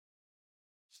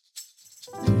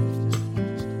Hey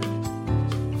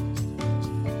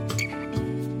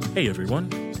everyone,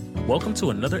 welcome to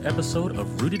another episode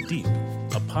of Rooted Deep,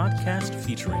 a podcast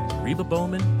featuring Reba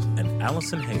Bowman and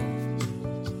Allison Hale.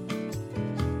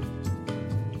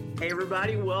 Hey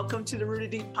everybody, welcome to the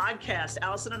Rooted Deep podcast.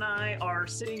 Allison and I are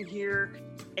sitting here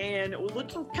and we're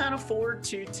looking kind of forward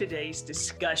to today's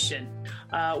discussion.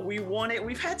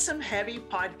 We've had some heavy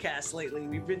podcasts lately.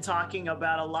 We've been talking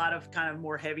about a lot of kind of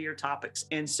more heavier topics.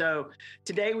 And so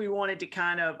today we wanted to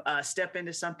kind of step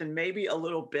into something maybe a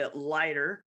little bit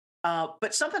lighter.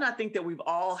 But something I think that we've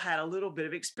all had a little bit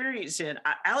of experience in.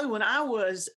 Allie, when I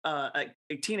was a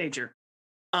teenager,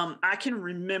 I can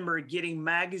remember getting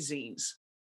magazines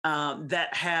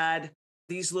that had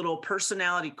these little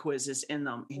personality quizzes in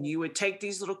them. And you would take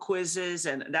these little quizzes,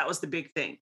 and that was the big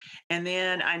thing. And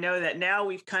then I know that now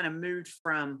we've kind of moved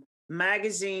from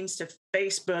magazines to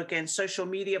Facebook and social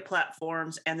media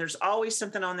platforms. And there's always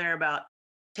something on there about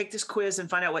take this quiz and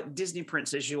find out what Disney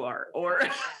princess you are, or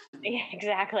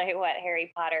exactly what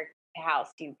Harry Potter house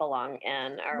you belong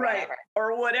in, or right, whatever.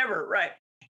 or whatever, right?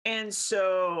 And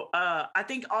so I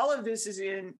think all of this is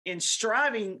in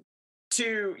striving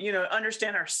to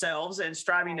understand ourselves and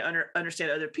striving to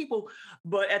understand other people.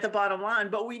 But at the bottom line,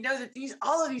 but we know that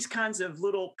all of these kinds of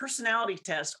little personality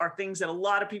tests are things that a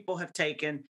lot of people have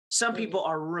taken. Some people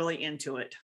are really into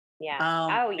it.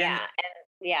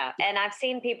 Yeah. And I've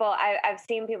seen people. I've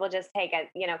seen people just take a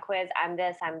quiz. I'm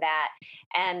this. I'm that.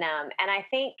 And I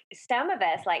think some of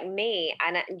us, like me,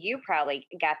 and you probably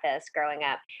got this growing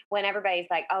up, when everybody's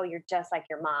like, "Oh, you're just like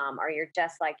your mom," or "You're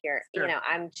just like your," Sure.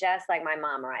 "I'm just like my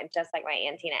mom," or "I'm just like my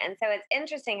Aunt Tina." And so it's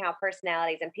interesting how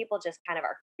personalities and people just kind of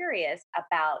are curious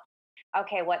about,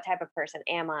 okay, what type of person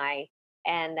am I?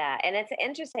 And it's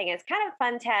interesting. It's kind of a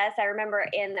fun test. I remember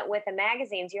with the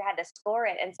magazines, you had to score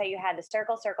it, and so you had to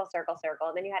circle, circle, circle, circle,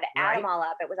 and then you had to add them all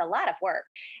up. It was a lot of work,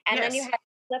 and then you had to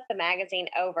flip the magazine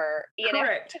over.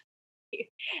 Correct.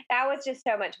 That was just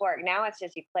so much work. Now it's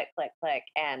just you click, click, click,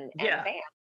 and bam.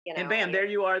 And bam, there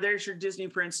you are. There's your Disney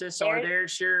princess, or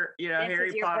there's your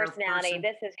Harry Potter personality. person.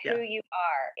 This is who you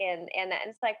are, and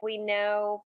it's like we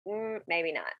know,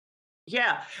 maybe not.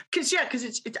 Yeah, because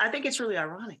I think it's really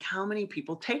ironic how many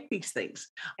people take these things,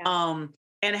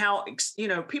 and how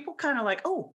people kind of like,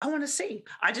 oh,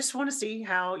 I just want to see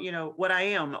how what I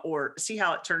am, or see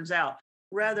how it turns out.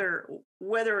 Rather,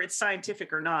 whether it's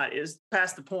scientific or not is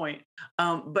past the point.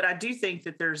 But I do think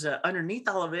that there's underneath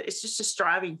all of it, it's just a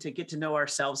striving to get to know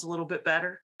ourselves a little bit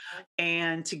better,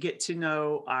 and to get to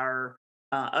know our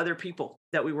other people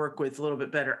that we work with a little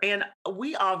bit better. And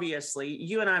we obviously,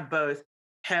 you and I both,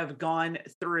 have gone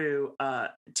through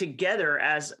together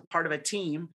as part of a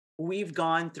team. We've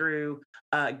gone through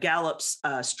Gallup's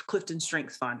Clifton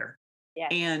Strength Finder,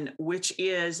 and which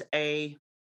is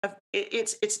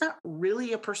it's not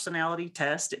really a personality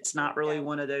test. It's not really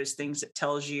one of those things that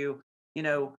tells you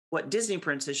what Disney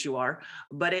princess you are,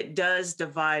 but it does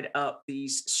divide up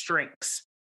these strengths,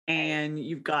 and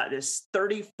you've got this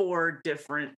 34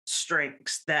 different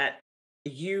strengths that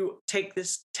you take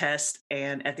this test,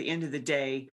 and at the end of the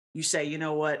day, you say, you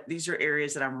know what, these are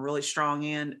areas that I'm really strong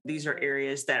in. These are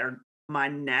areas that are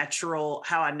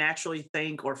how I naturally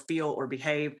think or feel or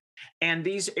behave. And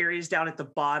these areas down at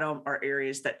the bottom are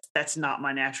areas that's not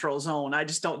my natural zone. I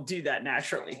just don't do that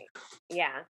naturally.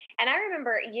 Yeah. And I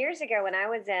remember years ago when I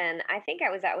was on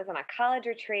a college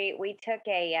retreat, we took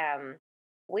a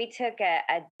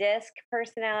DISC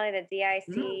personality, the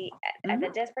DIC, the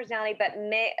DISC personality, but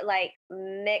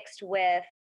mixed with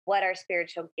what our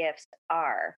spiritual gifts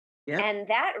are. Yep. And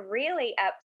that really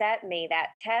upset me. That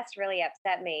test really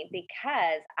upset me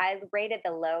because I rated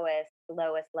the lowest.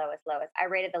 I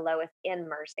rated the lowest in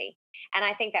mercy. And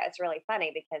I think that was really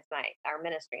funny because our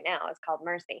ministry now is called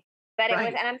Mercy. But it was,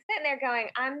 and I'm sitting there going,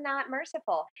 I'm not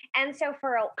merciful. And so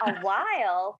for a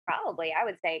while, probably, I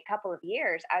would say a couple of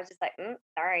years, I was just like,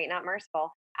 sorry, not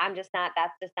merciful. I'm just not,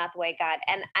 that's just not the way God.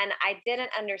 And I didn't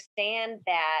understand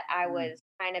that I was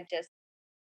kind of just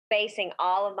basing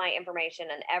all of my information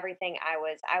and everything. I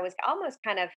was almost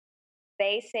kind of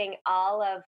basing all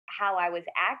of how I was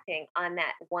acting on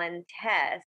that one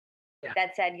test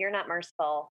that said, you're not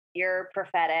merciful. You're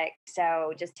prophetic.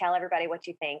 So just tell everybody what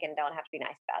you think and don't have to be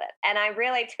nice about it. And I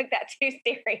really took that too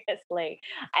seriously.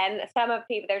 And there's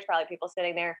probably people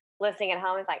sitting there listening at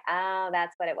home. It's like, oh,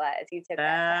 that's what it was. You took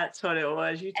that test. That's what it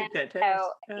was. You took that test.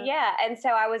 So, And so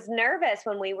I was nervous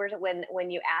when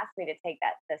you asked me to take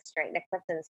the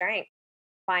Clifton Strength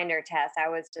Finder test. I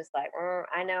was just like,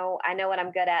 I know what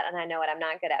I'm good at and I know what I'm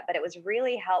not good at. But it was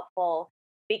really helpful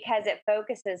because it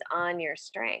focuses on your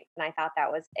strength. And I thought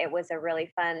it was a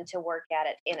really fun to work at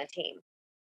it in a team.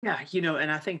 Yeah,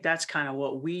 and I think that's kind of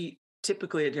what we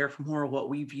typically at Dare for More, what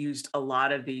we've used a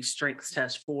lot of these strengths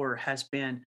tests for has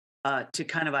been to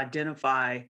kind of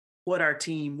identify where our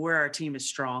team is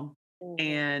strong, Mhm.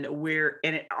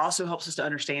 and it also helps us to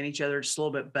understand each other just a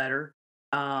little bit better.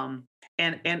 And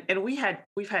we've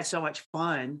had so much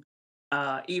fun,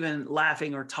 even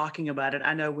laughing or talking about it.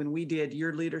 I know when we did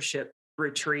your leadership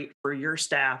retreat for your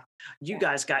staff, you Yeah.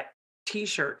 guys got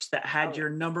T-shirts that Oh, had yeah. your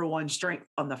number one strength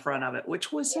on the front Yeah. of it,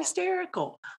 which was Yeah.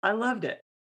 hysterical. I loved it.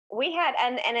 We had,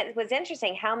 and it was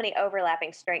interesting how many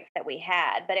overlapping strengths that we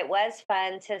had, but it was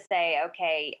fun to say,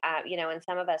 okay, and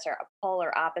some of us are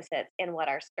polar opposites in what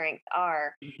our strengths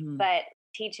are, Mhm. but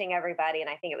teaching everybody, and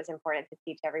I think it was important to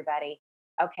teach everybody,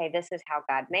 okay, this is how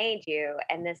God made you,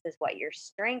 and this is what your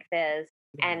strength is,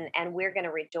 Yeah. and we're going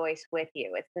to rejoice with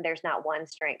you. There's not one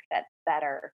strength that's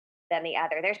better than the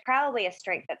other. There's probably a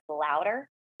strength that's louder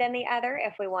than the other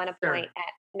if we want to point Sure.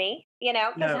 at me,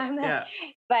 because No, I'm the yeah.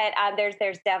 but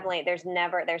there's definitely there's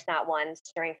not one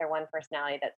strength or one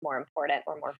personality that's more important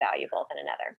or more valuable than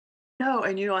another. No,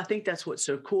 and I think that's what's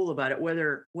so cool about it,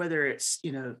 whether it's,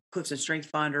 Clifton Strength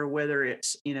Finder, whether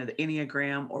it's, the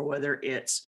Enneagram, or whether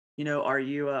it's, are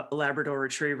you a Labrador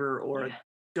Retriever or a Yeah.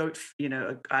 goat,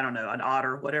 I don't know, an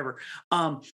otter, whatever.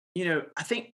 I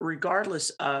think regardless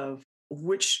of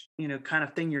which, kind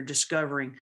of thing you're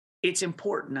discovering, it's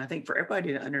important, I think, for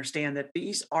everybody to understand that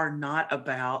these are not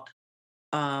about,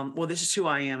 well, this is who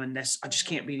I am, and I just Mhm.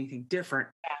 can't be anything different.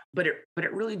 Yeah. But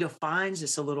it really defines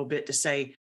us a little bit to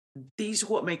say, these are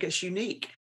what make us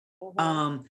unique. Mhm.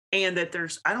 Um, and that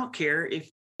I don't care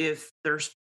if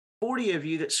there's 40 of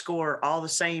you that score all the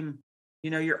same,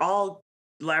 you're all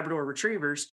Labrador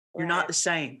retrievers, you're not Right. the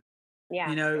same. Yeah.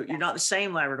 You're not the Exactly.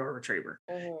 same Labrador retriever.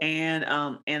 Mhm.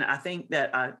 And I think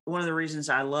that one of the reasons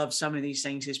I love some of these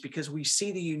things is because we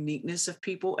see the uniqueness of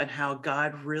people and how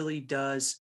God really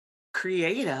does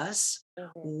create us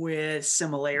Mhm. with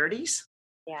similarities,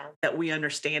 Yeah. that we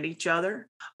understand each other.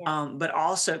 Yeah. But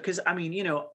also, because I mean,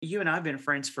 you and I have been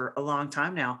friends for a long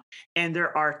time now, and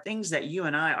there are things that you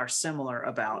and I are similar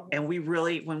about. Mhm. And we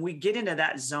really, when we get into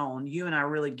that zone, you and I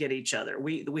really get each other.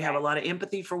 We have a Right. lot of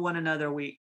empathy for one another.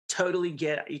 We totally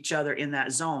get each other in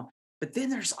that zone. But then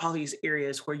there's all these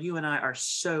areas where you and I are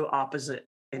so opposite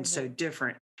and so Mhm.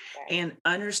 different. Right. And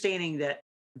understanding that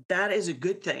that is a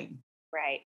good thing.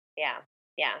 Right. Yeah.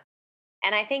 Yeah.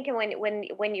 And I think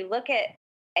when you look at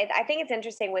I think it's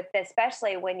interesting with this,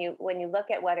 especially when you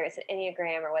look at whether it's an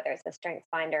Enneagram or whether it's a Strength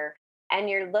Finder, and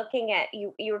you're looking at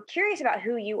you're curious about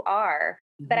who you are,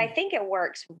 but I Mhm. think it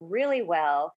works really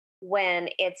well when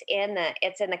it's in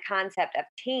the concept of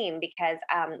team, because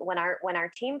when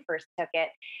our team first took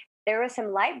it, there was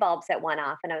some light bulbs that went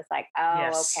off, and I was like, oh,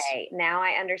 Yes. okay, now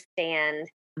I understand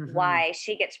Mhm. why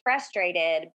she gets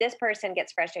frustrated. This person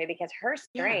gets frustrated because her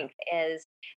Yeah. strength is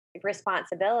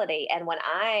responsibility, and when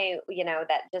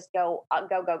that just go,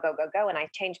 and I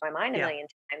change my mind a Yeah. million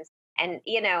times, and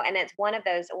it's one of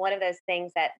those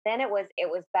things that then it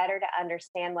was better to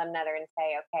understand one another and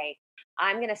say, okay,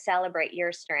 I'm going to celebrate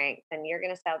your strengths and you're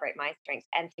going to celebrate my strengths,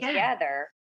 and Yeah. together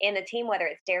in the team, whether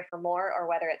it's Dare for More or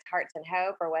whether it's Hearts and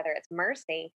Hope or whether it's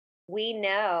Mercy, we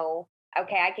know,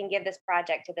 okay, I can give this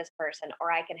project to this person,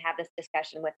 or I can have this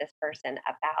discussion with this person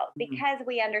about, Mhm. because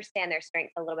we understand their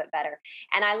strengths a little bit better.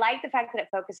 And I like the fact that it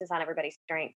focuses on everybody's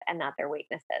strengths and not their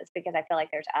weaknesses, because I feel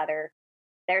like there's other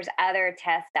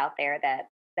tests out there that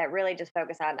really just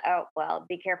focus on, oh, well,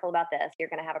 be careful about this. You're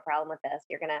going to have a problem with this.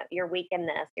 You're weak in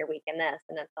this. You're weak in this.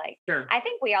 And it's like, Sure. I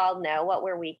think we all know what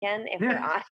we're weak in if we're Yeah.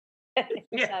 honest with each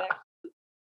Yeah. other.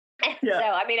 So,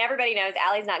 Yeah. I mean, everybody knows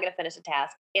Allie's not going to finish a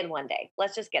task in one day.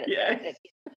 Let's just get it Yeah.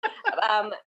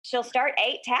 said. She'll start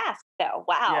 8 tasks though.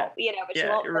 Yeah. Wow. But she Yeah.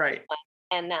 won't You're finish right. one.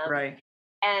 And Right.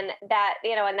 and that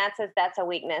and that's a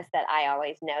weakness that I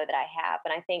always know that I have.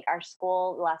 And I think our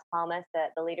school, Las Palmas,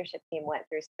 the leadership team went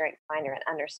through Strength Finder and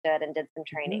understood and did some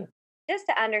training Mhm. just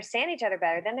to understand each other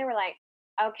better. Then they were like,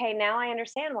 okay, now I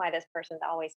understand why this person's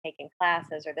always taking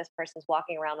classes, or this person's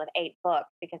walking around with 8 books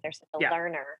because they're such a Yeah.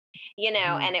 learner.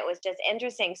 Mhm. And it was just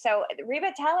interesting. So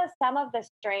Reba, tell us some of the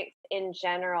strengths in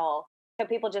general, so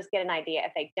people just get an idea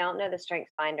if they don't know the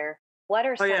Strength Finder. What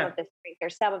are Oh, some yeah. of the strengths or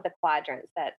some of the quadrants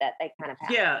that they kind of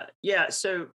have? Yeah. Yeah.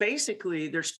 So basically,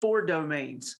 there's 4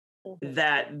 domains Mhm.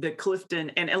 that the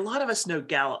Clifton, and a lot of us know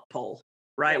Gallup poll,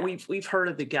 right? Yeah. We've heard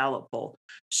of the Gallup poll.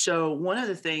 So one of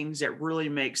the things that really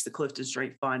makes the Clifton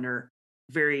Strength Finder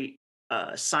very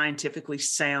scientifically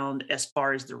sound as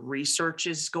far as the research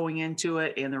is going into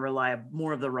it, and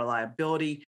more of the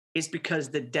reliability, is because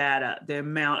the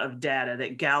amount of data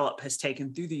that Gallup has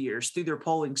taken through the years, through their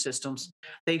polling systems,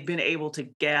 they've been able to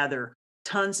gather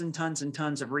tons and tons and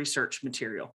tons of research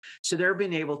material. So they're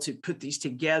being able to put these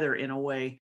together in a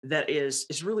way that is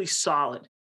really solid.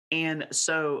 And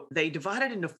so they divide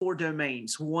it into 4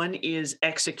 domains. One is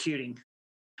executing.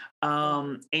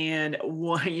 And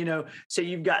one, so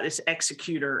you've got this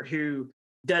executor who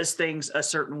does things a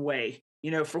certain way,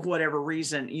 for whatever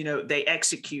reason, they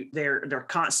execute. They're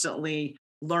constantly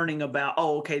learning about,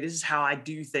 oh, okay, this is how I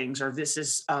do things, or this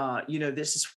is,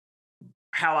 this is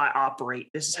how I operate.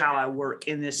 This is how I work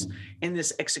in this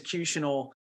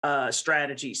executional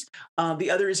strategies. The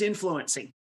other is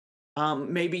influencing.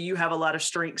 Maybe you have a lot of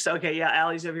strengths. Okay, yeah,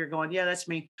 Allie's over here going, yeah, that's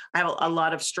me. I have a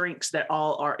lot of strengths that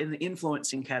all are in the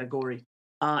influencing category.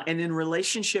 And then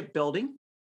relationship building,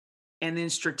 and then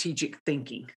strategic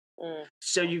thinking.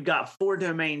 So you've got 4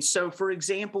 domains. So for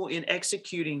example, in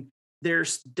executing,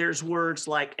 there's words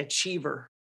like achiever,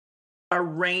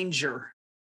 arranger,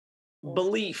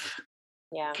 belief,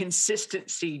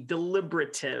 consistency,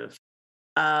 deliberative,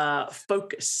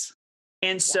 focus.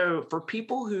 And so for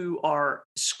people who are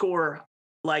score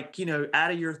like,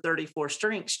 out of your 34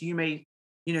 strengths, you may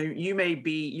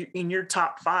be in your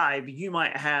top 5, you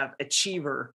might have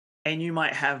achiever, and you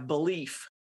might have belief,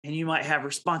 and you might have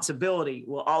responsibility.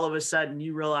 Well, all of a sudden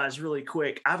you realize really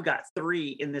quick, I've got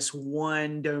 3 in this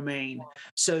one domain.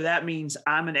 So that means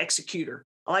I'm an executor.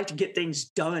 I like to get things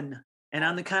done. And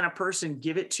I'm the kind of person,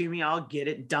 give it to me, I'll get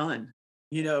it done.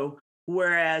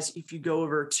 Whereas if you go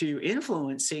over to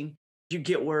influencing, you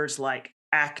get words like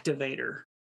activator,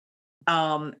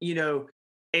 and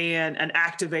an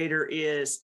activator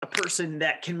is a person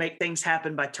that can make things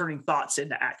happen by turning thoughts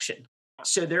into action.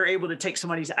 So they're able to take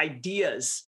somebody's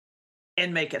ideas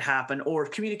and make it happen, or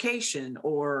communication,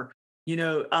 or,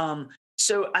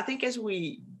 so I think as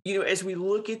we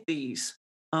look at these,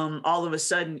 all of a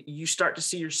sudden you start to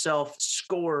see yourself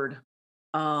scored.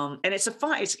 And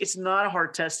it's not a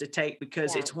hard test to take,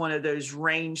 because it's one of those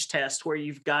range tests where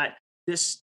you've got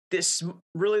this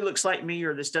really looks like me,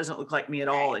 or this doesn't look like me at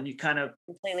all. And you kind of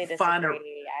completely find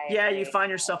disagree. you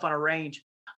find yourself on a range.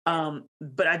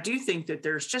 But I do think that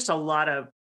there's just a lot of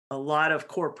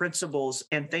core principles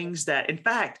and things that, in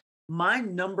fact, my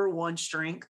number one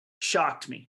strength shocked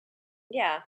me.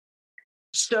 Yeah.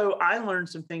 So I learned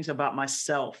some things about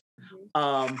myself.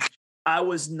 I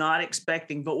was not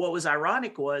expecting, but what was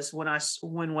ironic was when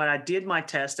I did my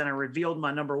test and I revealed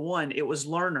my number one, it was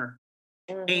learner.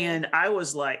 And I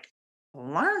was like,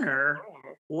 learner?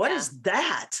 What is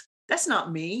that? That's not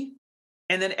me.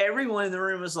 And then everyone in the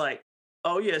room was like,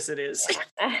 oh, yes, it is.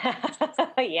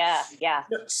 Yeah.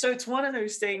 So it's one of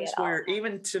those things where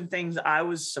even some things I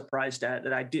was surprised at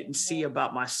that I didn't see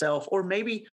about myself, or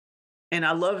maybe, and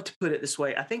I love to put it this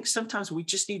way, I think sometimes we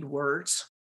just need words.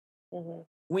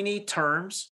 We need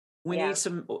terms. We need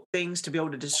some things to be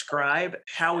able to describe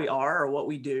how we are or what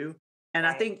we do. And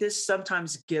I think this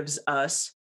sometimes gives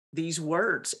us these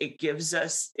words. It gives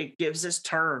us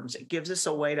terms. It gives us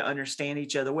a way to understand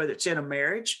each other, whether it's in a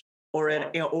marriage or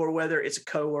or whether it's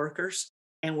coworkers,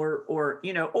 and whether we're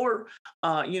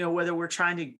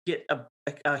trying to get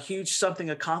a huge something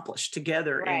accomplished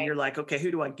together, and you're like, okay,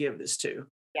 who do I give this to?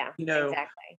 Yeah,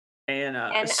 exactly. And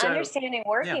understanding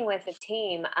working with a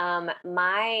team. I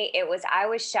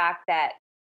was shocked that,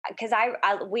 because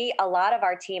a lot of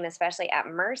our team, especially at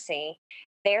Mercy,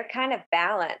 they're kind of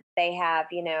balanced. They have,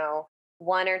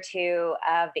 1 or 2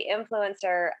 of the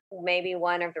influencer, maybe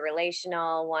 1 of the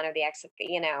relational, 1 of the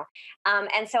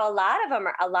and so a lot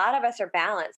of us are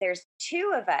balanced. There's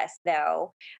 2 of us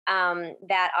though,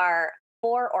 that are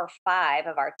 4 or 5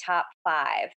 of our top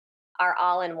 5 are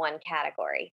all in one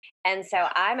category. And so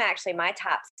I'm actually my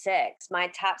top 6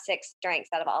 strengths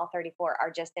out of all 34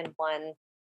 are just in one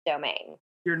domain.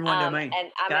 You're in one domain.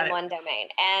 And I'm in one domain.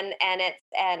 And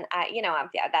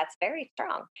that's very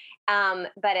strong.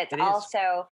 But it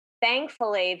also,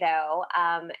 thankfully though,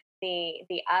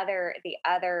 the other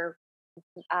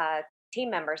team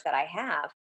members that I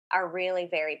have are really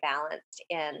very balanced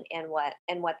in what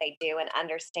they do, and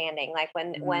understanding. Like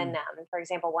when for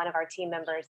example, one of our team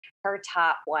members, her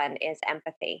top one is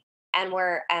empathy. And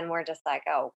we're just like,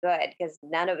 oh, good, because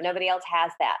nobody else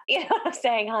has that. You know what I'm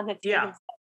saying, on the team. Yeah.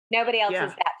 Nobody else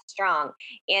is that strong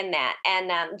in that. And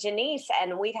Janice,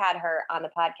 and we've had her on the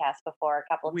podcast before a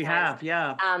couple of times. We have,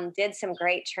 yeah. Did some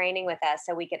great training with us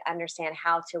so we could understand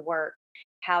how to work,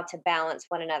 how to balance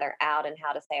one another out, and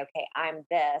how to say, okay, I'm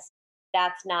this.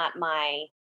 That's not my,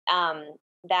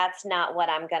 that's not what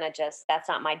I'm going to that's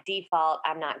not my default.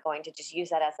 I'm not going to just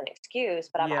use that as an excuse,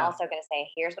 but I'm also going to say,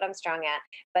 here's what I'm strong at.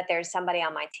 But there's somebody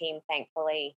on my team,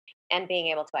 thankfully, and being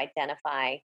able to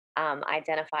identify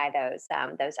identify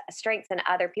those strengths in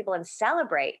other people and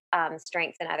celebrate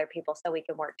strengths in other people so we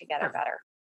can work together better.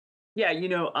 Yeah,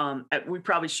 we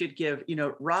probably should give,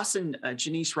 Ross and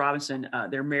Janice Robinson,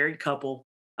 they're a married couple,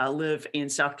 live in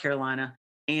South Carolina,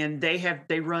 and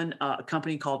they run a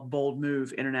company called Bold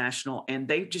Move International, and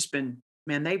they've just been,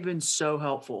 man, they've been so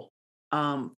helpful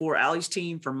for Allie's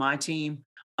team, for my team,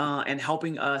 and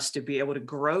helping us to be able to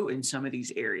grow in some of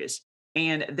these areas.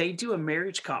 And they do a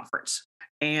marriage conference.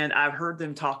 And I've heard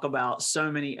them talk about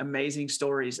so many amazing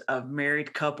stories of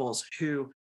married couples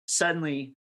who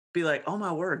suddenly be like, oh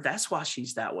my word, that's why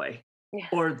she's that way. Yeah.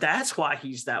 Or that's why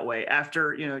he's that way.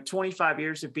 After, 25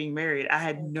 years of being married, I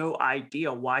had no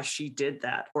idea why she did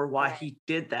that or why he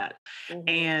did that. Mm-hmm.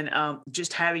 And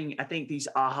just having, I think, these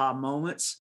aha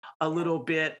moments, a little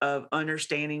bit of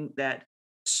understanding that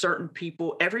certain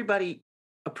people, everybody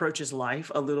approaches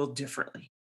life a little differently.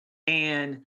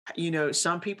 And,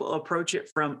 some people approach it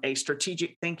from a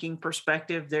strategic thinking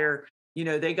perspective.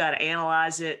 They got to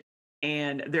analyze it,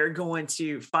 and they're going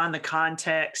to find the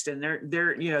context, and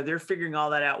they're figuring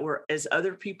all that out. Whereas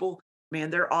other people,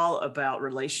 man, they're all about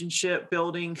relationship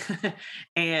building.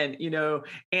 And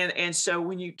so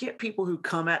when you get people who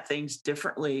come at things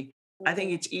differently, I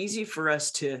think it's easy for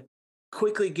us to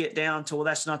quickly get down to, well,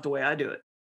 that's not the way I do it.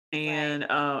 And,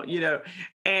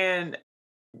 and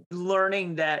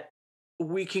learning that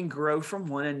we can grow from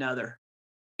one another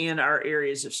in our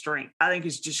areas of strength, I think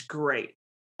is just great.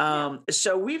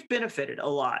 So we've benefited a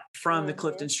lot from the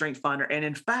Clifton Strength Finder. And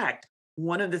in fact,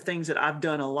 one of the things that I've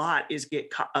done a lot is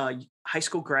get high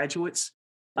school graduates,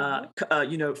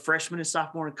 freshmen and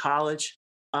sophomore in college,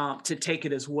 to take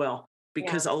it as well,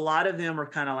 because a lot of them are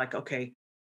kind of like, okay,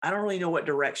 I don't really know what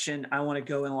direction I want to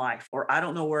go in life, or I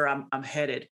don't know where I'm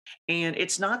headed. And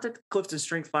it's not that the Clifton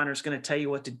Strength Finder is going to tell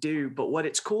you what to do, but what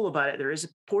it's cool about it, there is a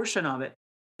portion of it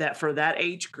that for that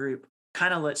age group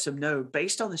kind of lets them know,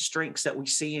 based on the strengths that we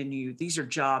see in you, these are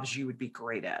jobs you would be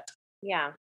great at.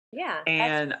 Yeah. Yeah.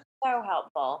 And that's so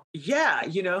helpful. Yeah,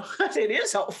 it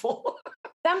is helpful.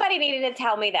 Somebody needed to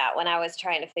tell me that when I was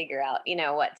trying to figure out,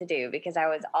 what to do, because I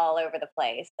was all over the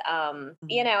place.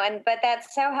 But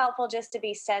that's so helpful just to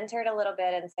be centered a little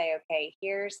bit and say, okay,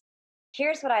 here's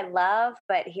what I love,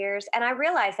 and I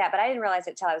realized that, but I didn't realize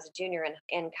it till I was a junior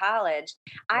in college.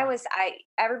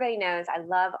 Everybody knows I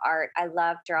love art. I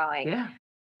love drawing. Yeah.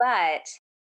 But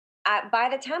by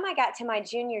the time I got to my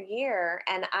junior year,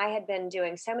 and I had been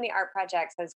doing so many art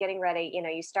projects, I was getting ready,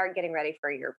 you start getting ready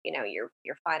for your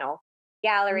final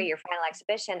gallery, your final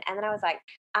exhibition. And then I was like,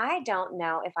 I don't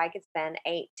know if I could spend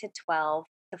 8 to 12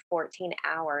 to 14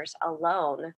 hours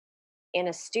alone in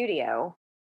a studio,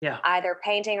 either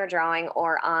painting or drawing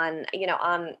or on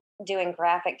doing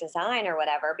graphic design or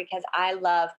whatever, because I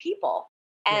love people.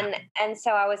 And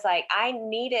so I was like, I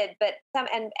needed,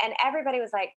 and everybody was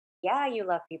like, yeah, you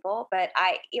love people, but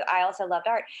I also loved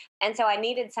art. And so I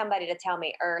needed somebody to tell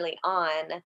me early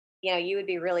on, you would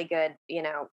be really good, in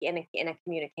a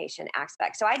communication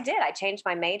aspect. So I did. I changed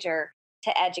my major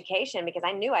to education because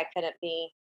I knew I couldn't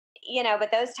be,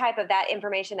 but those type of that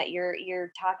information that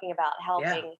you're talking about,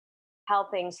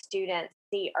 helping students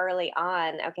see early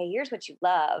on, okay, here's what you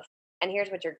love and here's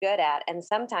what you're good at. And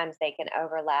sometimes they can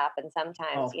overlap, and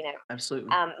sometimes, absolutely.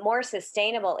 More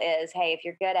sustainable is, hey, if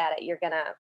you're good at it, you're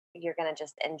gonna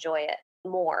just enjoy it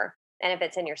more. And if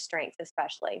it's in your strengths,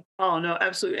 especially. Oh no,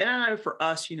 absolutely. And I know for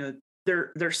us,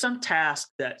 there's some tasks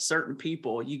that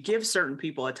you give certain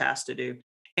people a task to do,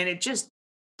 and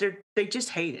they just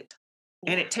hate it.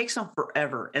 And it takes them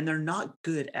forever, and they're not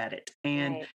good at it.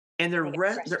 And they're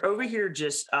over here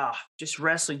just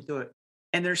wrestling through it.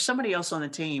 And there's somebody else on the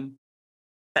team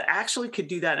that actually could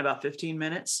do that in about 15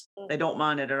 minutes. Mm-hmm. They don't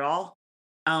mind it at all.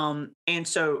 And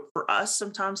so for us,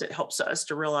 sometimes it helps us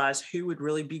to realize who would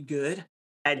really be good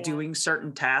at doing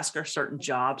certain tasks or certain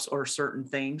jobs or certain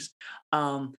things.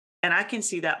 And I can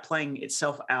see that playing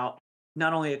itself out,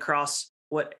 not only across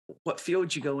what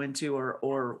field you go into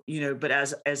or but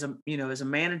as a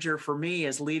manager, for me,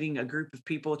 as leading a group of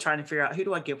people, trying to figure out who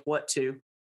do I give what to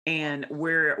and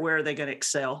where are they going to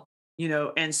excel.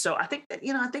 And so I think that,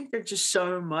 I think there's just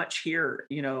so much here,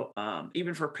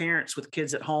 even for parents with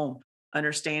kids at home,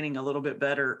 understanding a little bit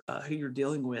better who you're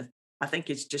dealing with. I think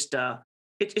it's just,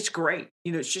 it's great.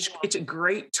 It's a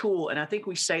great tool. And I think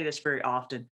we say this very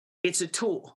often. It's a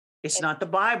tool. It's not the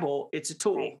Bible. It's a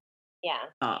tool. Right. Yeah.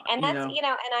 And that's,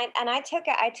 and I took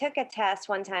a test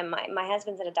one time. My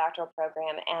husband's in a doctoral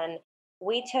program, and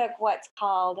we took what's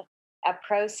called a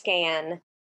ProScan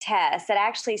test that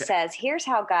actually says, here's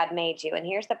how God made you, and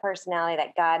here's the personality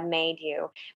that God made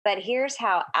you, but here's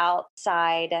how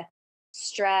outside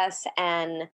stress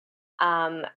and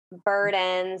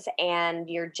burdens and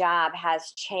your job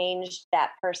has changed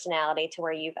that personality to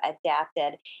where you've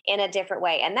adapted in a different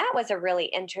way. And that was a really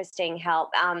interesting help.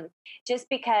 Just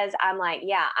because I'm like,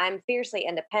 yeah, I'm fiercely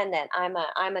independent. I'm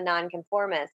a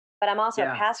nonconformist, but I'm also a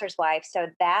Yeah. pastor's wife. So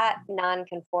that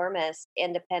nonconformist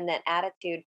independent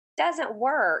attitude doesn't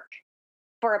work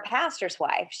for a pastor's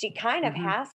wife. She kind of Hmm.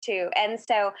 has to. And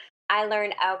so I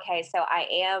learned, okay, so I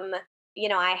am,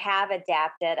 I have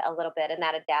adapted a little bit, and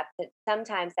that adapted,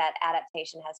 sometimes that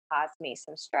adaptation has caused me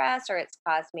some stress, or it's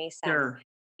caused me some, Sure.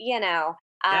 you know,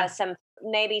 Yeah. some,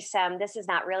 maybe some, this is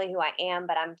not really who I am,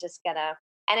 but I'm just gonna,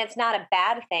 and it's not a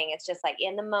bad thing. It's just like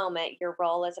in the moment, your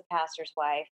role as a pastor's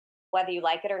wife, whether you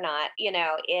like it or not,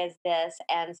 is this.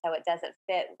 And so it doesn't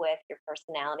fit with your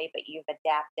personality, but you've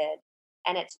adapted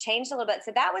and it's changed a little bit.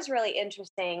 So that was really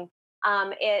interesting.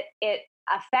 It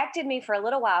affected me for a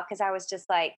little while because I was just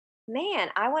like, man,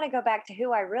 I want to go back to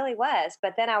who I really was.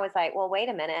 But then I was like, well, wait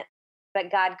a minute.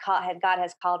 But God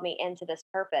has called me into this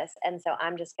purpose, and so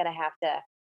I'm just going to have to,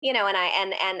 and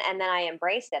then I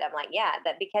embraced it. I'm like, yeah,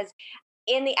 that because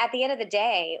at the end of the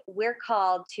day, we're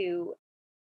called to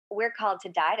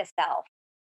die to self,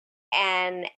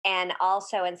 and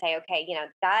also and say, okay,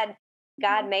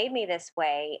 God made me this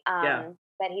way, Yeah.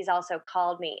 but He's also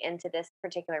called me into this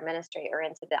particular ministry, or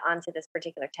onto this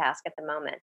particular task at the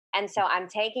moment. And so I'm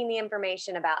taking the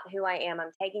information about who I am.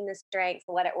 I'm taking the strengths,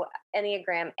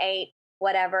 Enneagram 8,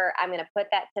 whatever. I'm going to put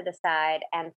that to the side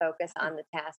and focus on the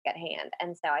task at hand.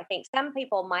 And so I think some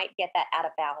people might get that out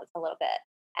of balance a little bit,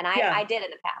 and I Yeah. did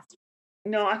in the past.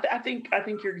 No, I think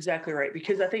you're exactly right,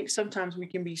 because I think sometimes we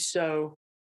can be so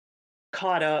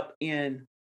caught up in,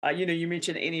 you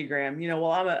mentioned Enneagram.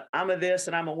 Well, I'm a this,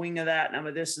 and I'm a wing of that, and I'm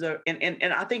a this.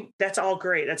 And I think that's all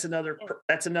great. Yeah.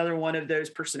 That's another one of those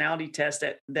personality tests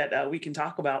that we can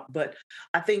talk about. But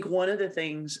I think one of the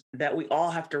things that we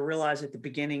all have to realize at the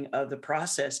beginning of the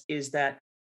process is that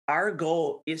our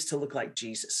goal is to look like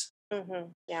Jesus.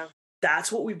 Yeah.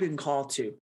 That's what we've been called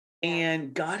to, Yeah.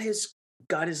 and God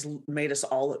has made us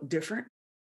all look different.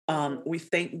 hmm We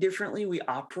think differently, we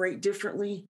operate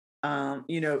differently.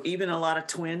 Even a lot of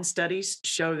twin studies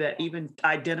show that even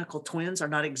identical twins are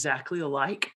not exactly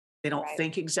alike. They don't Right.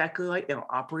 think exactly alike, they don't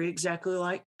operate exactly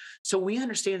alike. So we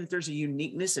understand that there's a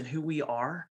uniqueness in who we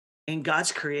are, and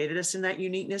God's created us in that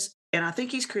uniqueness. And I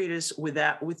think He's created us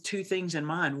with two things in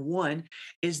mind. One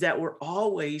is that we're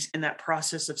always in that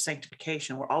process of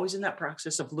sanctification. We're always in that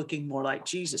process of looking more like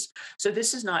Jesus. So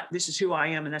this is who I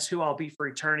am, and that's who I'll be for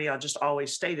eternity. I'll just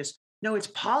always stay this. No, it's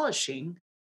polishing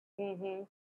hmm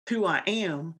who I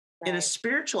am in a Right.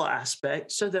 spiritual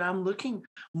aspect so that I'm looking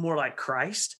more like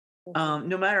Christ, hmm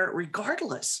no matter,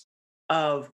 regardless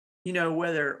of,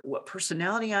 whether what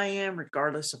personality I am,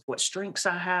 regardless of what strengths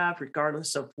I have,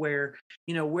 regardless of where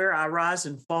I rise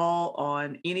and fall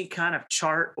on any kind of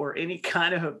chart or any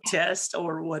kind of test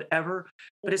or whatever.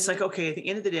 But it's like, hmm okay, at the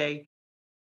end of the day,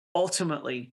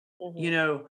 ultimately, you hmm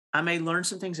know, I may learn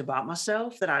some things about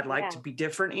myself that I'd like Yeah. to be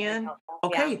different Very in. helpful.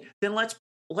 Yeah. Okay, then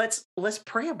let's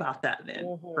pray about that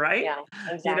then, right? Yeah.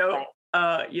 You know,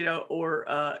 Exactly.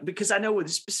 or because I know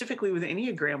specifically with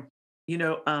Enneagram, you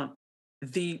know,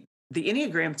 the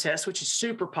Enneagram test, which is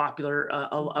super popular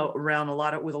hmm around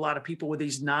with a lot of people, with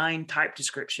these 9 type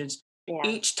descriptions. Yeah.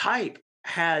 Each type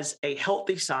has a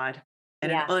healthy side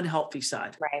and an Yeah. unhealthy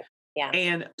side. Right. Yeah.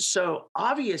 And so,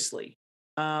 obviously,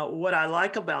 what I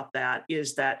like about that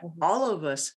is that hmm all of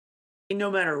us, no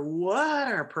matter what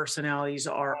our personalities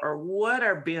are Right. or what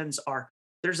our bends are,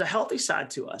 there's a healthy side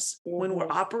to us when we're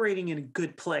hmm operating in a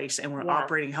good place and we're Yeah.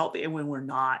 operating healthy, and when we're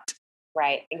not.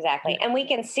 Right. You Exactly. know, And we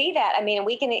can see that. I mean,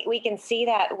 we can see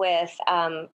that with,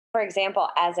 for example,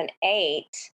 as an 8.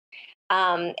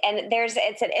 And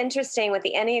it's an interesting with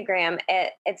the Enneagram.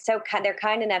 It's so kind. They're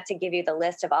kind enough to give you the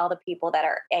list of all the people that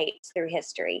are 8s through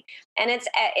history, and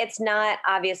it's not,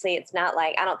 obviously, it's not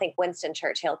like, I don't think Winston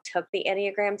Churchill took the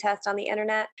Enneagram test on the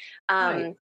internet. right?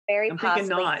 Um, Very I'm thinking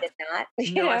possibly he not. did not,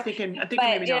 No, I'm thinking But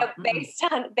maybe not.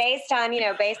 Mm-mm. based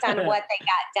on what they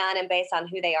got done, and based on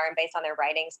who they are, and based on their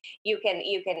writings, you can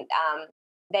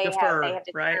they Defer, have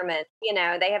right? determined,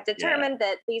 they have Yeah, determined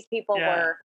that these people yeah,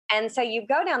 were. And so you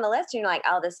go down the list and you're like,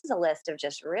 oh, this is a list of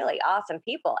just really awesome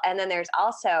people. And then there's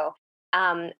also,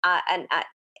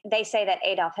 they say that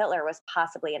Adolf Hitler was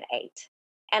possibly an 8.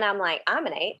 And I'm like, I'm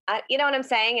an 8. You know what I'm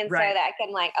saying? And so right. that I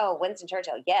can, like, oh, Winston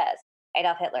Churchill, yes.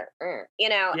 Adolf Hitler,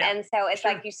 Yeah, and so it's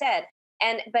like sure. you said.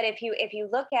 But if you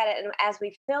look at it, and as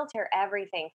we filter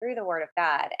everything through the Word of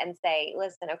God and say,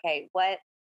 listen, okay, what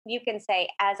you can say,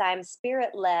 as I'm spirit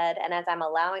led, and as I'm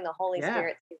allowing the Holy Yeah,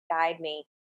 Spirit to guide me,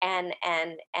 and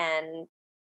and and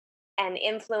and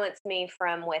influence me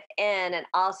from within, and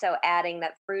also adding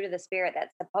that fruit of the spirit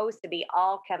that's supposed to be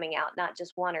all coming out, not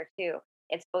just one or two.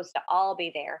 It's supposed to all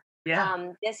be there. Yeah.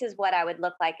 This is what I would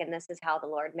look like, and this is how the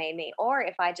Lord made me. Or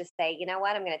if I just say, you know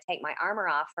what, I'm going to take my armor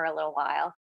off for a little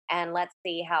while, and let's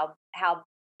see how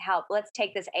let's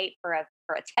take this ape for a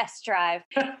test drive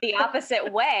the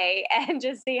opposite way, and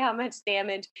just see how much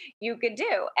damage you could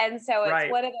do. And so it's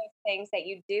Right. one of those things that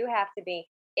you do have to be.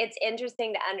 It's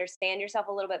interesting to understand yourself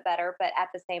a little bit better, but at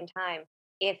the same time,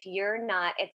 if you're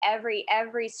not, if every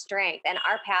strength, and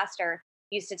our pastor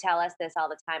used to tell us this all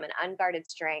the time, an unguarded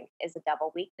strength is a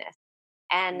double weakness.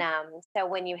 And so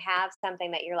when you have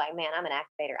something that you're like, man, I'm an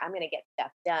activator, I'm going to get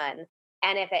stuff done,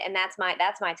 and and that's my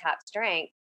top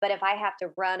strength. But if I have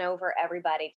to run over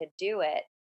everybody to do it,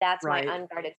 that's my Right.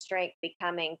 unguarded strength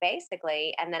becoming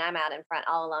basically, and then I'm out in front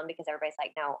all alone because everybody's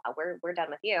like, no, we're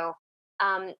done with you.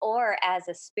 Or as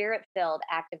a spirit filled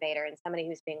activator and somebody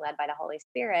who's being led by the Holy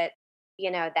Spirit,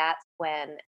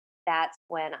 that's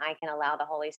when I can allow the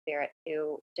Holy Spirit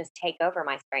to just take over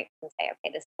my strength and say,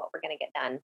 okay, this is what we're going to get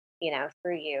done,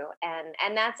 through you.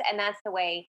 And that's the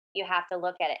way you have to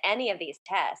look at it, any of these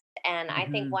tests. And I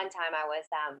think Hmm. one time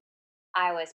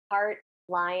I was part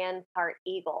lion, part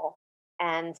eagle,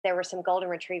 and there were some golden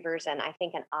retrievers and I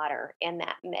think an otter in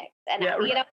that mix. And Yeah. do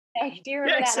you Yeah,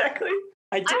 remember that? exactly.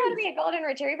 I I want to do. be a golden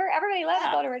retriever. Everybody loves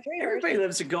Yeah. golden retrievers. Everybody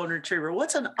loves a golden retriever.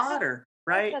 What's an otter? What's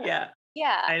Right? an Yeah.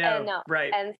 Yeah, I and know.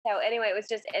 Right. and so anyway, it was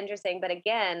just interesting. But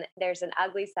again, there's an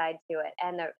ugly side to it,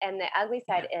 and the ugly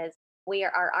Yeah. side is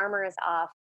our armor is off.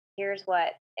 Here's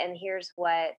what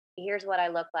I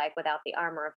look like without the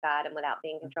armor of God and without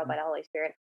being controlled Mhm. by the Holy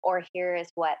Spirit. Or here is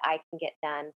what I can get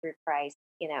done through Christ,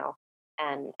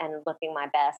 and looking my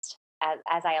best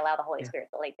as I allow the Holy Yeah. Spirit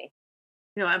to lead me.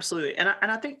 Absolutely. And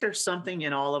I think there's something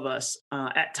in all of us,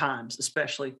 at times,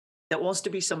 especially, that wants to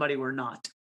be somebody we're not.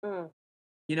 Mm,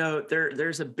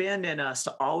 There's a bend in us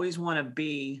to always want to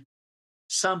be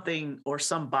something or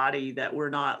somebody that we're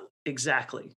not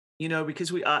exactly.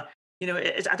 Because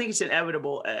I think it's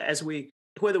inevitable, as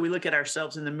whether we look at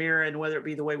ourselves in the mirror, and whether it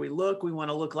be the way we look, we want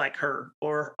to look like her,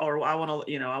 or I want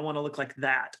to look like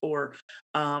that, or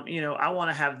I want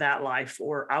to have that life,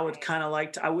 or I would kind of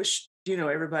like to. I wish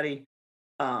everybody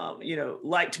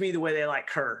liked me the way they like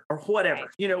her, or right.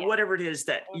 whatever, Yeah. whatever it is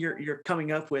that you're Mhm. you're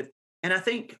coming up with. And I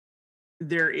think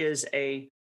there is a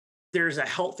there's a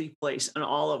healthy place in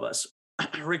all of us,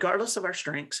 regardless of our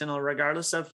strengths, and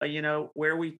regardless of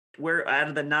where out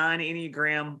of the 9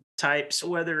 Enneagram types,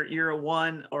 whether you're a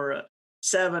 1 or a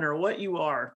 7 or what you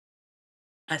are.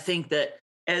 I think that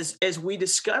as we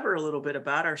discover a little bit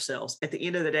about ourselves, at the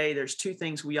end of the day, there's two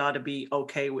things we ought to be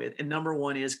okay with. And number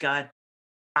one is, God,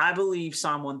 I believe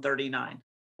Psalm 139.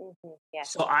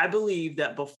 Yes. So I believe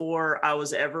that before I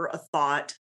was ever a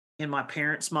thought in my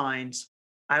parents' minds,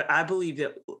 I believe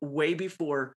that way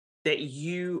before, that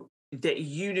you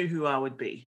knew who I would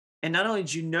be. And not only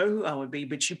did you know who I would be,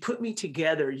 but you put me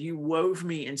together. You wove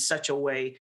me in such a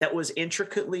way that was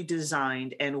intricately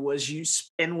designed, and was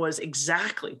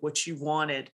exactly what you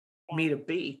wanted Yeah. me to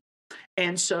be.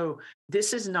 And so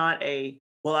this is not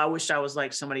well, I wish I was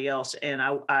like somebody else, and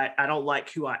I don't like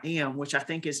who I am, which I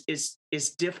think is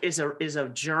a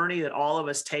journey that all of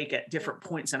us take at different Mhm.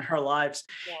 points in our lives.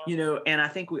 Yeah. And I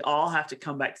think we all have to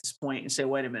come back to this point and say,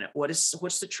 wait a minute, what's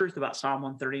the truth about Psalm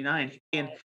 139? And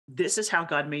Right. this is how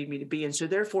God made me to be. And so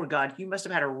therefore, God, you must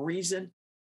have had a reason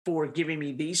for giving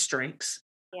me these strengths.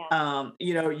 Yeah.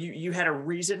 You had a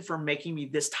reason for making me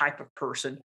this type of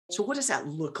person. So what Mhm. does that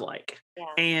look like? Yeah.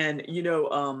 And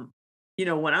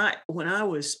when I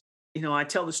was, I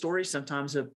tell the story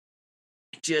sometimes of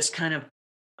just kind of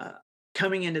uh,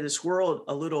 coming into this world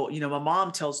a little. My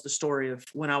mom tells the story of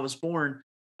when I was born.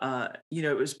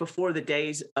 It was before the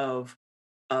days of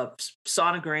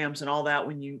sonograms and all that,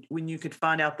 when you could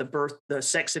find out the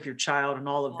sex of your child and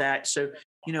all of Yeah. that. So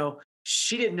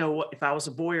she didn't know if I was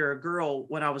a boy or a girl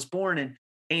when I was born,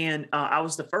 and I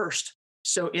was the first.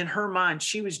 So in her mind,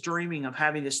 she was dreaming of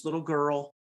having this little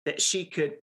girl that she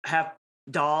could have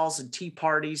dolls and tea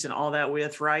parties and all that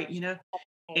with, right? Amazing.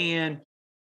 And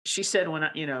she said, when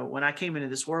I came into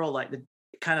this world, like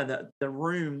the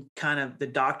room, kind of the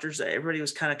doctors, everybody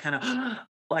was kind of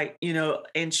like,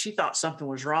 and she thought something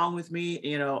was wrong with me,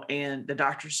 and the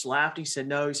doctors laughed. He said,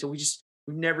 no. He said, we've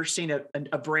never seen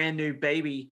a brand new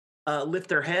baby lift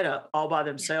their head up all by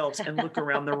themselves and look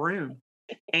around the room.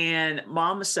 And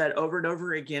mama said over and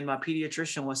over again, my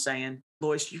pediatrician was saying,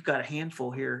 Lois, you've got a handful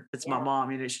here. That's my Yeah.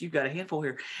 mom. You've got a handful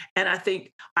here. And I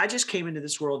think I just came into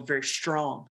this world very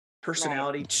strong Right.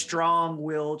 personality, strong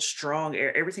willed, strong.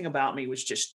 Everything about me was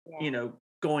just, Yeah.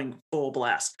 going full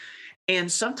blast.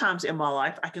 And sometimes in my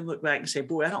life, I can look back and say,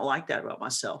 boy, I don't like that about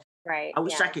myself. Right. I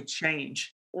wish I Yeah. could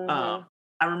change. Mm-hmm.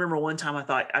 I remember one time I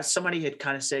thought somebody had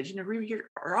kind of said, Reba,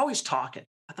 you're always talking.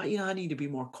 I thought, I need to be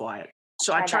more quiet.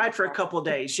 So I tried for a couple of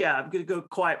days. Yeah, I'm going to go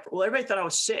quiet. Well, everybody thought I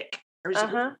was sick.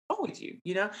 Everybody's like, what's wrong with you?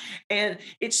 And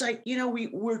it's like,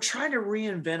 we're trying to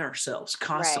reinvent ourselves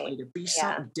constantly to be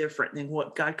something different than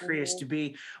what God created us to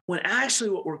be. When actually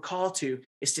what we're called to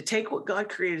is to take what God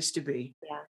created us to be,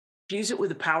 fuse it with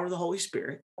the power of the Holy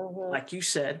Spirit, like you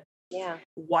said. Yeah.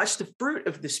 Watch the fruit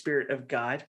of the Spirit of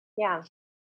God. Yeah.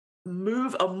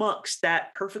 Move amongst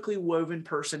that perfectly woven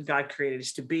person God created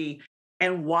us to be,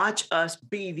 and watch us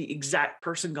be the exact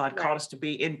person God called us to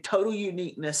be in total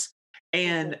uniqueness.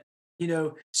 And,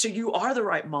 so you are the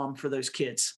right mom for those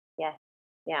kids. Yeah.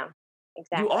 Yeah.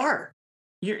 Exactly. You are.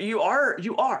 You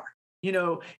are.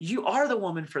 You are the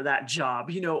woman for that job,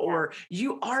 or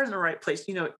you are in the right place,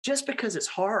 just because it's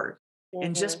hard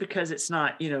and just because it's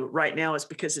not, right now, it's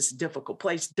because it's a difficult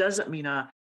place doesn't mean that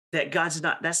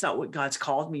that's not what God's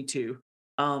called me to.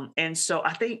 And so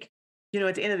I think,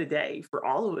 at the end of the day, for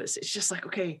all of us, it's just like,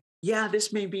 okay, yeah,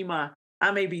 this may be I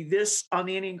may be this on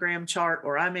the Enneagram chart,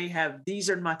 or I may have, these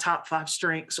are my top 5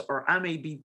 strengths, or I may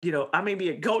be, I may be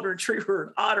a golden retriever,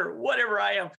 an otter, whatever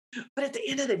I am. But at the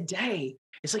end of the day,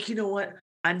 it's like, what?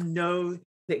 I know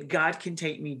that God can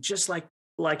take me just like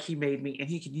he made me, and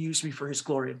he can use me for his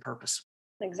glory and purpose.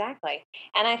 Exactly.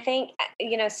 And I think,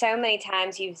 so many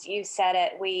times you said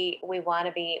it, we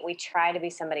try to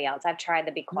be somebody else. I've tried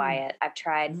to be quiet. I've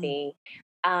tried to be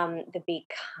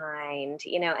kind,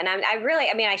 and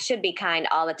I should be kind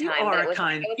all the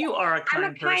time. You are a kind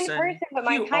I'm a kind person, but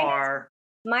my kindness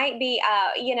might be,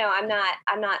 I'm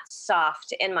not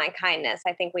soft in my kindness.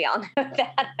 I think we all know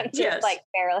that. I'm just like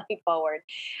fairly forward,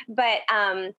 but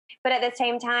at the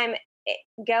same time,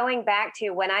 going back to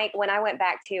when I went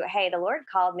back to, hey, the Lord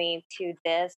called me to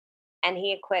this and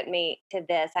he equipped me to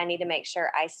this. I need to make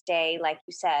sure I stay, like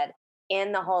you said,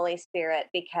 in the Holy Spirit,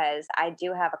 because I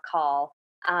do have a call.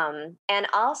 And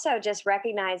also just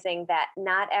recognizing that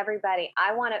not everybody,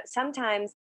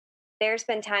 sometimes there's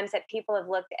been times that people have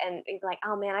looked and be like,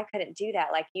 oh man, I couldn't do that.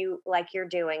 Like you're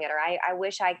doing it. Or I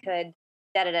wish I could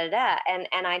da, da, da, da. And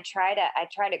I try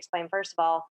to explain, first of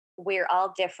all, we're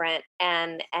all different,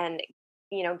 and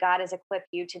God has equipped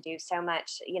you to do so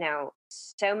much,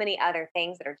 so many other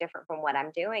things that are different from what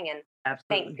I'm doing. And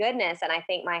Absolutely. Thank goodness. And I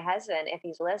think my husband, if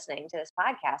he's listening to this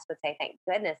podcast, would say, thank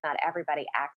goodness not everybody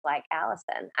acts like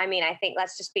Allison. I mean, I think,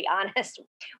 let's just be honest.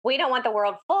 We don't want the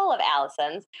world full of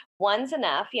Allisons. One's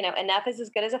enough, enough is as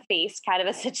good as a feast kind of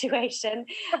a situation.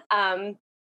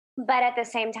 But at the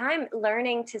same time,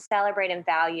 learning to celebrate and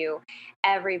value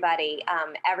everybody's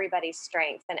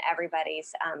strengths and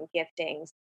everybody's giftings,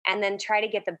 and then try to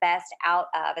get the best out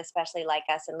of, especially like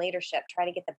us in leadership, try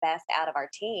to get the best out of our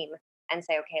team and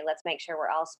say, okay, let's make sure we're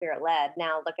all spirit led.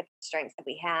 Now look at the strengths that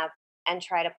we have and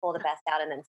try to pull the best out,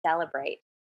 and then celebrate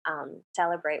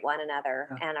one another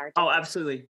and our. Oh,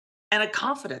 absolutely. And a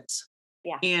confidence.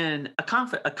 Yeah. In a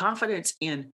confidence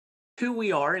in who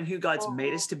we are and who God's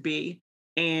made us to be.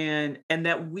 And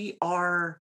that we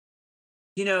are,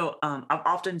 I've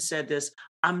often said this,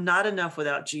 I'm not enough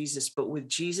without Jesus, but with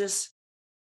Jesus,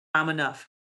 I'm enough.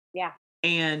 Yeah.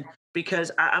 And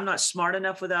because I'm not smart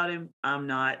enough without him, I'm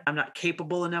not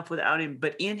capable enough without him,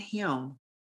 but in him,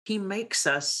 he makes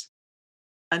us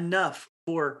enough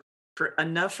for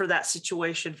that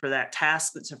situation, for that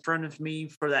task that's in front of me,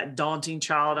 for that daunting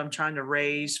child I'm trying to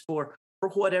raise, for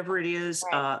whatever it is,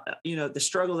 right. The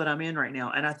struggle that I'm in right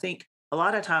now. And I think a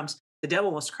lot of times the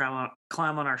devil wants to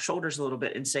climb on our shoulders a little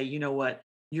bit and say, you know what,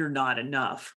 you're not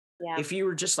enough. Yeah. If you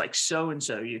were just like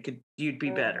so-and-so, you'd be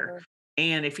better.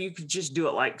 And if you could just do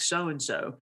it like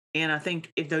so-and-so. And I think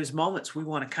in those moments, we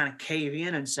want to kind of cave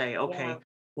in and say, okay,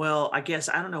 well, I guess,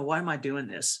 I don't know, why am I doing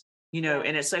this? And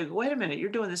it's like, wait a minute, you're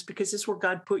doing this because it's where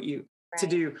God put you to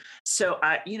do. So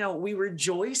we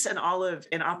rejoice in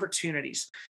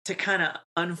opportunities to kind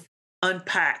of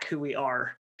unpack who we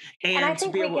are. And I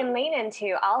think we can lean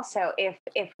into also, if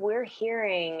we're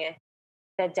hearing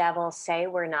the devil say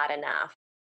we're not enough,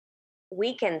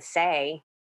 we can say,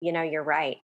 you're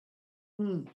right.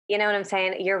 You know what I'm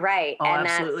saying? You're right. Oh, and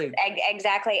absolutely. That's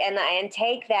exactly. And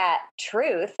take that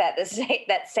truth that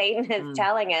that Satan is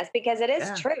telling us, because it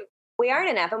is true. We aren't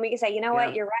enough. And we can say, you know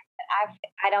what, you're right.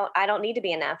 I don't need to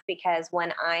be enough, because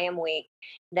when I am weak,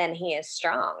 then he is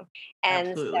strong. And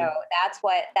absolutely. So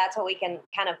that's what we can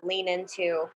kind of lean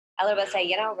into. A little bit, say,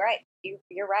 right,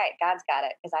 you're right. God's got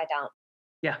it, because I don't.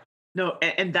 Yeah. No.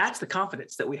 And that's the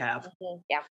confidence that we have.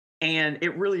 Yeah. And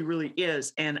it really, really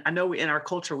is. And I know in our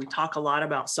culture, we talk a lot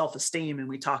about self-esteem, and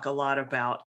we talk a lot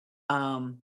about,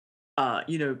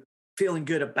 feeling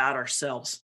good about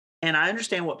ourselves. And I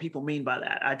understand what people mean by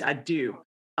that. I do.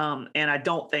 And I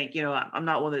don't think, I'm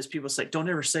not one of those people who say, don't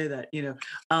ever say that,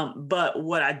 but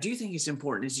what I do think is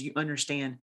important is you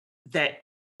understand that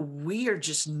we are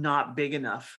just not big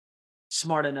enough,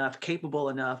 smart enough, capable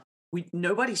enough.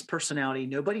 Nobody's personality,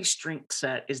 nobody's strength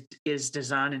set is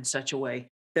designed in such a way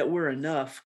that we're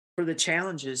enough for the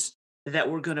challenges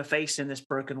that we're going to face in this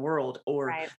broken world,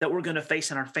 or that we're going to face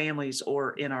in our families,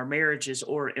 or in our marriages,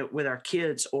 or with our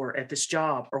kids, or at this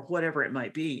job, or whatever it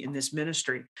might be in this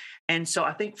ministry. And so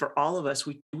I think for all of us,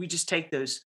 we just take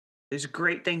those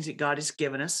great things that God has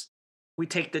given us. We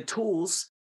take the tools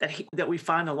that we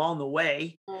find along the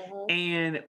way,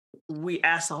 and we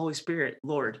ask the Holy Spirit,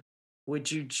 Lord,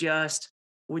 would you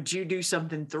do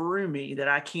something through me that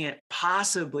I can't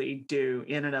possibly do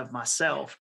in and of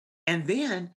myself? And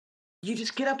then you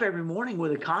just get up every morning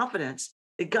with a confidence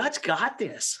that God's got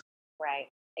this. Right.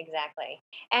 Exactly.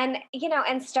 And,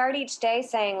 and start each day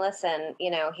saying, listen,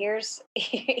 here's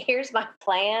my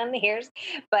plan.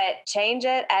 But change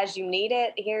it as you need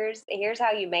it. Here's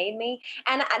how you made me.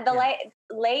 And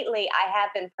lately I have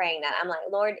been praying that. I'm like,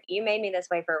 Lord, you made me this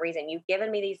way for a reason. You've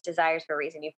given me these desires for a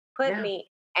reason. You've put me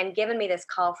and given me this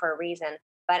call for a reason,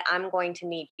 but I'm going to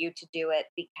need you to do it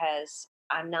because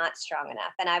I'm not strong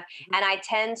enough. And I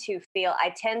tend to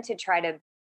try to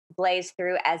blaze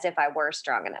through as if I were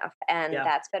strong enough. And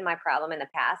that's been my problem in the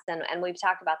past. And we've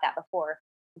talked about that before,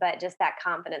 but just that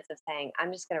confidence of saying,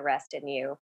 I'm just going to rest in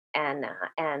you and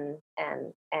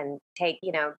take,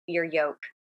 your yoke.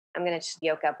 I'm going to just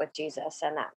yoke up with Jesus.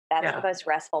 And that's the most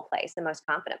restful place, the most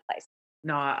confident place.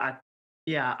 No, I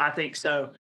think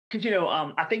so. Cause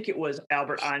I think it was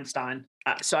Albert Einstein.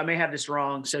 So I may have this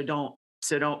wrong. So don't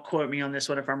quote me on this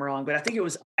one if I'm wrong, but I think it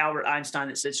was Albert Einstein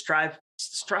that said, strive,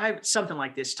 something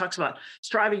like this. He talks about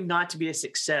striving not to be a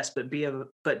success, but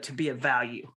to be a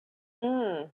value.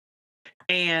 Mm.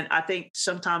 And I think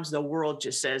sometimes the world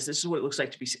just says, this is what it looks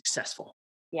like to be successful.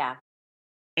 Yeah.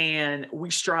 And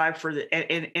we strive for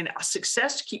and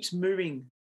success keeps moving.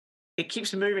 It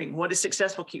keeps moving. What is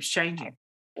successful keeps changing,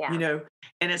 and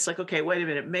it's like, okay, wait a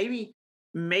minute.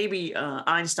 Maybe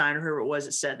Einstein or whoever it was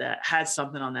that said that had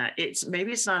something on that.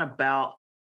 It's not about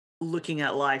looking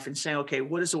at life and saying, okay,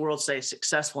 what does the world say is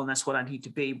successful? And that's what I need to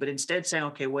be. But instead saying,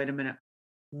 okay, wait a minute,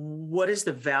 what is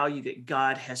the value that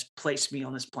God has placed me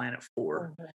on this planet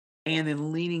for? Mm-hmm. And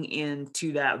then leaning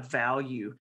into that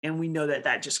value. And we know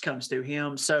that just comes through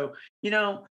him. So,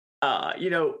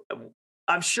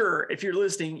 I'm sure if you're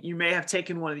listening, you may have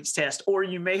taken one of these tests, or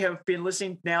you may have been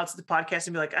listening now to the podcast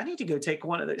and be like, I need to go take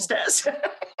one of those tests.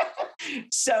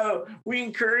 So we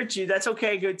encourage you. That's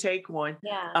okay. Go take one.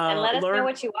 Yeah. And let us know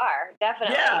what you are.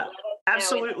 Definitely. Yeah,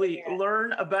 absolutely.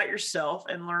 Learn about yourself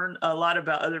and learn a lot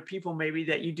about other people maybe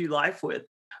that you do life with.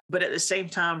 But at the same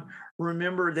time,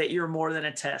 remember that you're more than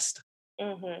a test.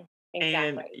 Mm-hmm. Exactly.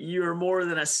 And you're more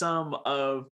than a sum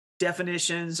of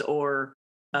definitions or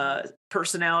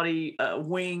personality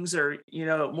wings, or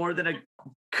more than a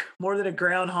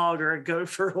groundhog or a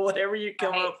gopher, whatever you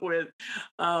come up with.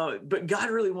 But God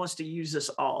really wants to use us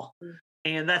all,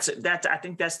 and that's I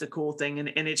think that's the cool thing.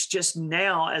 And it's just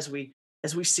now as we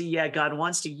see, God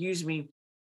wants to use me.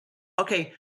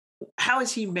 Okay, how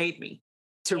has He made me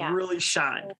to really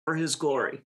shine for His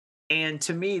glory? And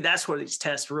to me, that's where these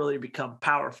tests really become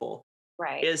powerful.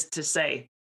 Right, is to say,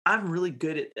 I'm really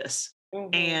good at this.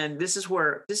 Mm-hmm. And this is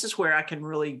where I can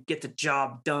really get the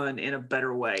job done in a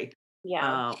better way.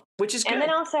 Yeah. Which is good. And then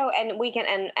also, and we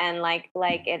can, and like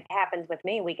it happens with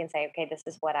me, we can say, okay, this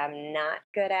is what I'm not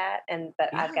good at.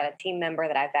 But I've got a team member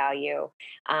that I value,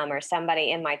 or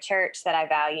somebody in my church that I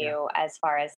value as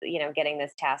far as, getting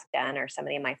this task done, or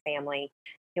somebody in my family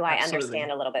who I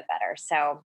understand a little bit better.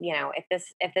 So,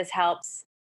 if this helps,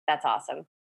 that's awesome.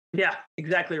 Yeah,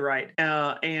 exactly right.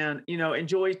 And,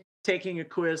 enjoy taking a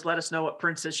quiz. Let us know what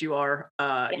princess you are,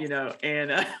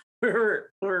 and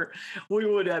we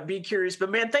would be curious. But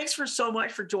man, thanks so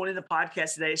much for joining the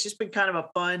podcast today. It's just been kind of a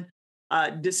fun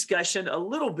discussion a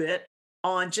little bit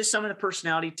on just some of the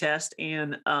personality tests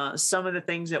and some of the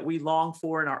things that we long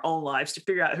for in our own lives to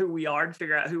figure out who we are and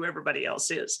figure out who everybody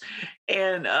else is.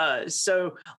 And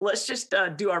so let's just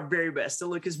do our very best to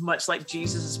look as much like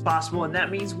Jesus as possible. And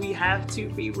that means we have to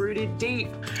be rooted deep.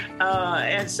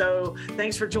 And so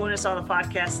thanks for joining us on the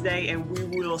podcast today, and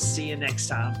we will see you next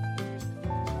time.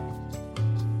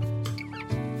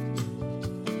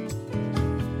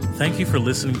 Thank you for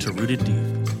listening to Rooted Deep.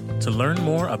 To learn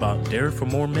more about Dare for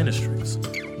More Ministries,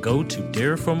 go to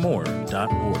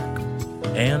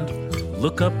dareformore.org and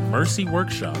look up Mercy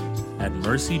Workshop at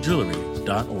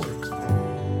mercyjewelry.org.